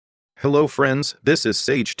Hello friends, this is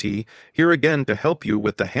Sage T, here again to help you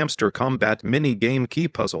with the Hamster Kombat mini-game key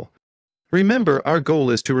puzzle. Remember, our goal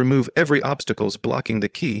is to remove every obstacles blocking the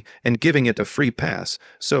key and giving it a free pass,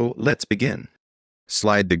 so let's begin.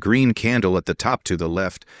 Slide the green candle at the top to the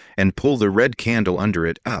left and pull the red candle under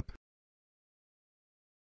it up.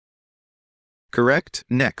 Correct?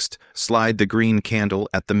 Next, slide the green candle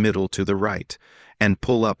at the middle to the right and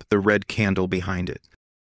pull up the red candle behind it.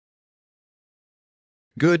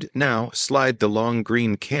 Good. Now slide the long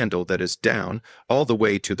green candle that is down all the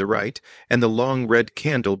way to the right and the long red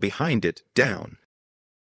candle behind it down.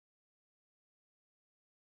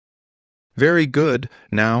 Very good.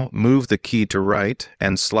 Now move the key to right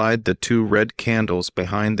and slide the two red candles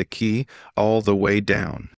behind the key all the way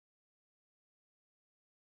down.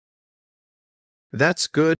 That's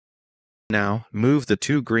good. Now move the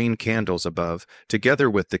two green candles above together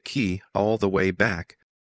with the key all the way back.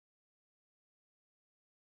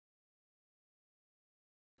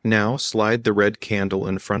 Now slide the red candle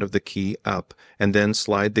in front of the key up and then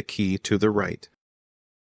slide the key to the right.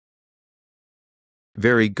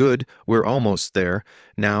 Very good, we're almost there.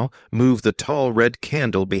 Now move the tall red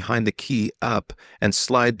candle behind the key up and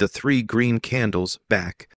slide the three green candles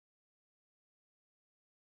back.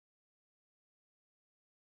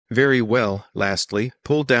 Very well. Lastly,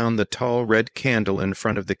 pull down the tall red candle in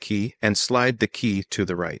front of the key and slide the key to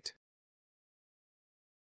the right.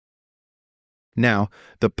 Now,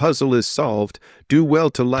 the puzzle is solved. Do well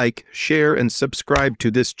to like, share, and subscribe to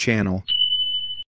this channel.